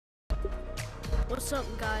What's up,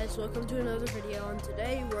 guys? Welcome to another video, and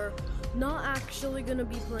today we're not actually gonna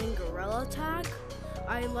be playing Gorilla Tag.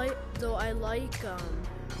 I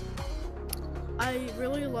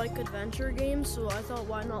really like adventure games, so I thought,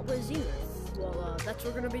 why not play Zenith? Well, that's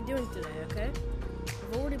what we're gonna be doing today, okay?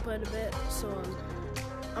 I've already played a bit, so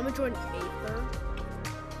I'm gonna join Aether.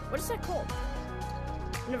 What is that called?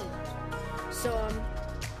 Never mind. So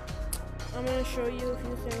I'm gonna show you a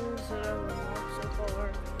few things that I've unlocked so far.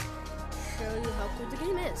 Show you how cool the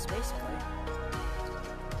game is, basically.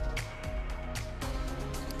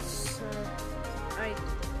 So,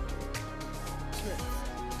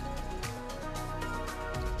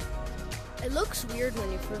 it looks weird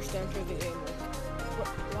when you first enter the game. Like,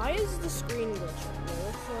 why is the screen glitching?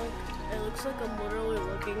 It looks like I'm literally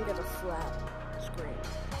looking at a flat screen.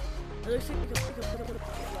 It looks like you can put a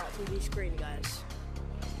flat TV screen, guys.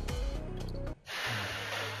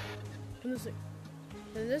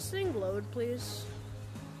 Can this thing load, please?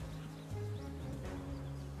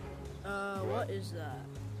 What is that?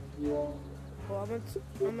 Well, I'm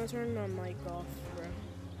gonna turn my mic off,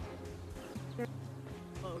 bro.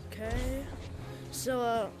 Okay.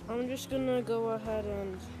 So, I'm just gonna go ahead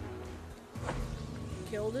and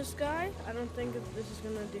kill this guy. I don't think this is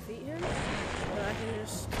gonna defeat him, but I can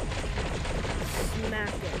just smack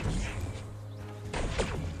him.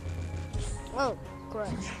 Oh,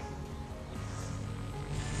 crap.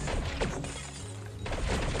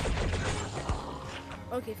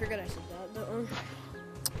 Okay, forget I said that.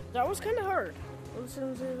 That was kind of hard. I was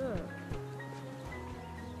gonna say that.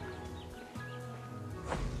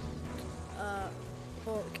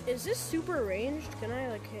 Well, is this super ranged? Can I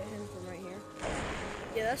like hit him from right here?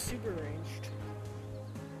 Yeah, that's super ranged.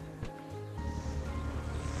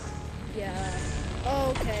 Yeah.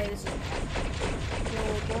 Okay, this is.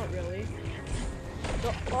 No, not really.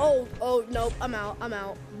 No, oh, nope. I'm out.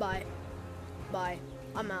 Bye.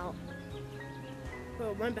 I'm out.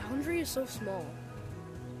 Bro, my boundary is so small.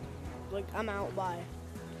 Like, I'm out, bye.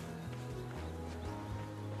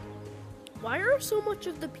 Why are so much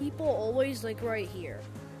of the people always, like, right here?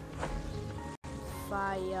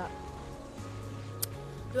 Fire.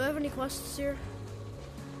 Do I have any quests here?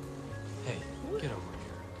 Hey, get over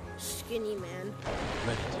here. Skinny man.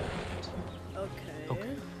 Ready to eat. Okay.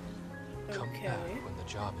 Come back when the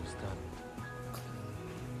job is done.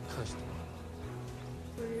 Custom.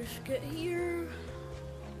 We'll just get here.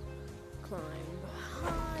 Climb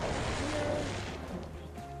high here.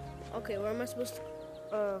 Okay, where am I supposed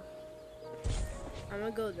to? I'm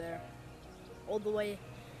gonna go there. All the way.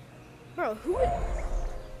 Bro, who?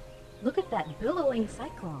 Look at that billowing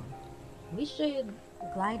cyclone. We should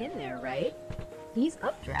glide in there, right? These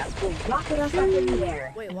updrafts will rocket us up in the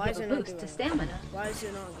air. Wait, and why give is a it not boost doing to it? stamina. Why is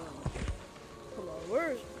it not going? Hello,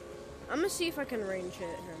 where is? I'm gonna see if I can range hit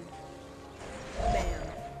him. Bam.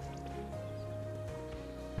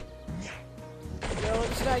 No,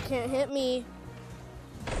 this guy can't hit me.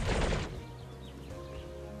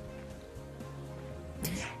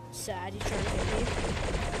 Sad, he's trying to hit me.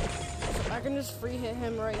 So I can just free hit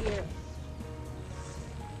him right here.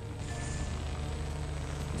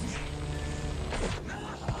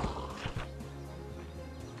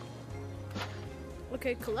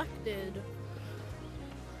 Okay, collected.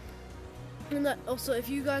 And that also, if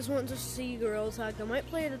you guys want to see Gorilla Tag, I might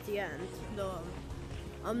play it at the end, though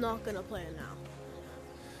I'm not gonna play it now.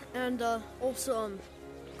 And also,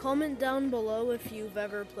 comment down below if you've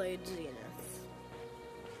ever played Zenith.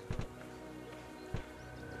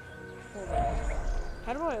 Hold on.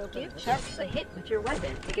 How do I open Give this? sharks a hit with your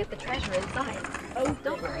weapon to get the treasure inside. Oh,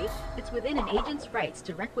 Don't worry, it's within an agent's rights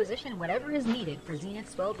to requisition whatever is needed for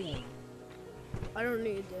Zenith's well-being. I don't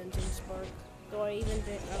need the engine spark. Do I even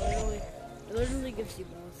think? It literally gives you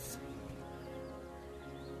both.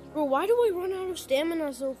 Bro, why do I run out of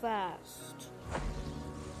stamina so fast?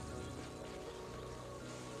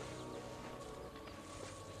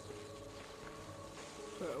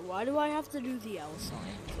 Bro, why do I have to do the L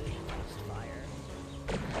sign to cast fire?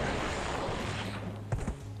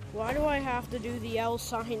 Why do I have to do the L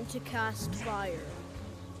sign to cast fire?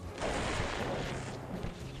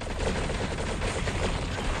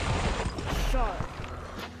 Shark.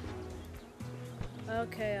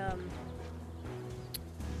 Okay,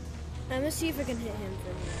 let's see if I can hit him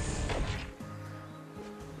from here.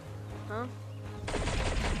 Huh?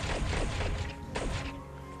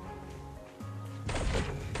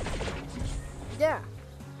 Yeah.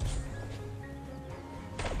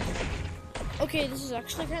 Okay, this is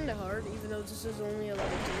actually kind of hard, even though this is only a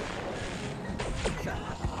level 2.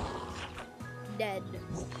 Shot. Dead.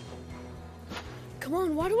 Come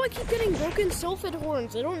on, why do I keep getting broken sulfate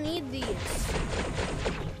horns? I don't need these.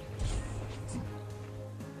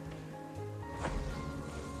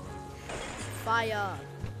 fire.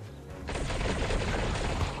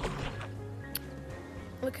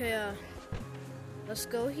 Okay, let's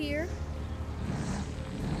go here.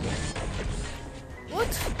 What?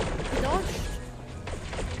 I dodged.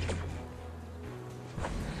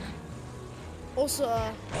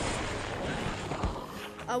 Also,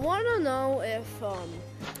 I want to know if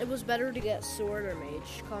it was better to get sword or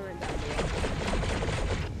mage. Comment down below.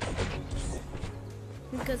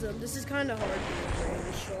 Because this is kind of hard to do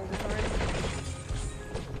this all the time.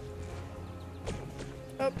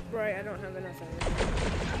 Oh, right, I don't have enough energy.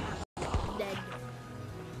 Dead.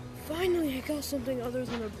 Finally, I got something other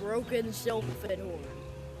than a broken self-fed horn.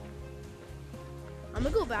 I'm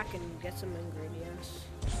gonna go back and get some ingredients.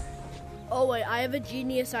 Oh wait, I have a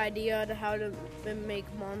genius idea to how to make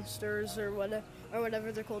monsters or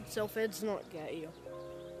whatever they're called. Self-feds not get you.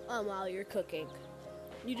 While you're cooking,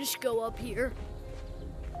 you just go up here.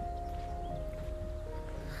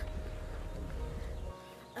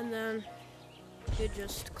 And then you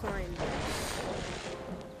just climb this.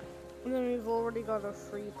 And then we've already got a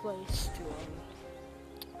free place to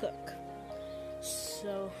cook.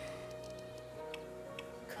 So,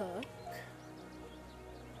 cook.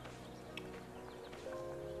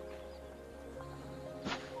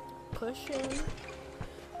 Push in.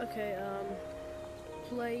 Okay,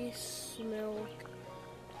 place milk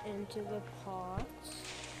into the pots.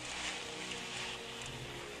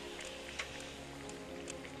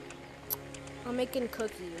 I'm making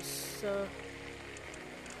cookies, so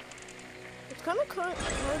it's kind of hard to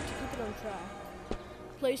keep it on track.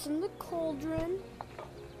 Place in the cauldron,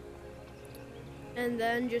 and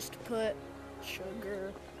then just put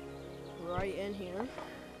sugar right in here.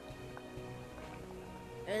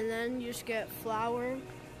 And then you just get flour,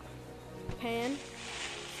 pan,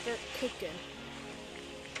 start cooking.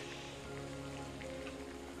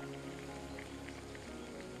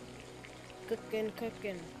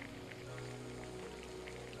 Cooking.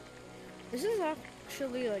 This is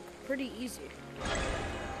actually like pretty easy.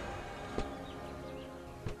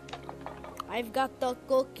 I've got the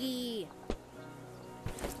cookie.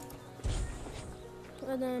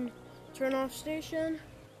 And then turn off station.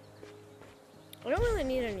 I don't really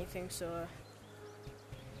need anything, so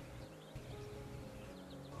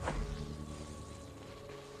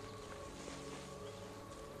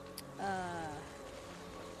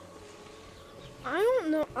I don't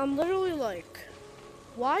know. I'm literally like,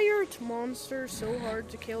 why are monsters so hard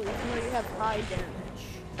to kill even though you have high damage?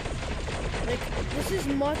 Like, this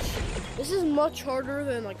is much harder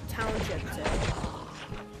than like Township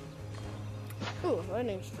 2. Ooh,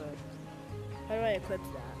 lightning strike. How do I equip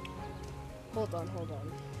that? Hold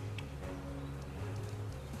on.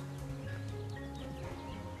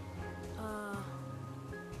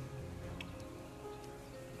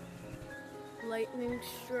 Lightning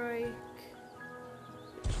strike.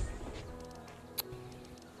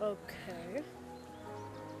 Okay.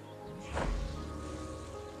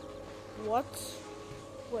 What?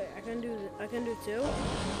 Wait, I can do two?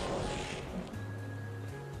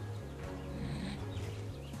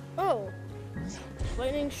 Oh.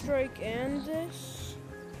 Lightning strike and this.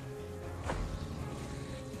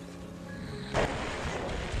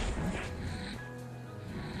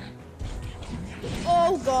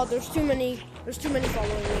 Oh god, there's too many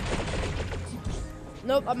following me.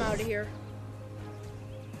 Nope, I'm out of here.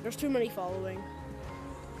 There's too many following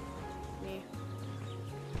me.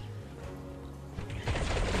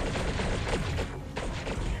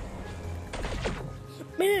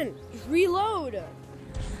 Man, reload.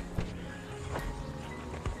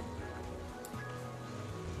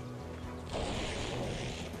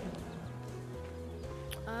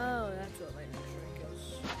 Oh, that's what lightning strike is.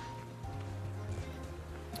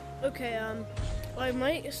 Okay, I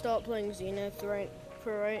might stop playing Zenith right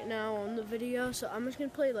now on the video, so I'm just gonna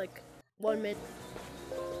play like 1 minute.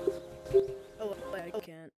 Oh wait, I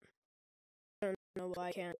can't. I don't know why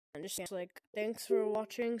I can't. Just like, thanks for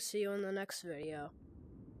watching. See you in the next video.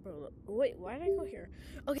 Wait, why did I go here?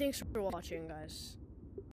 Okay, thanks for watching, guys.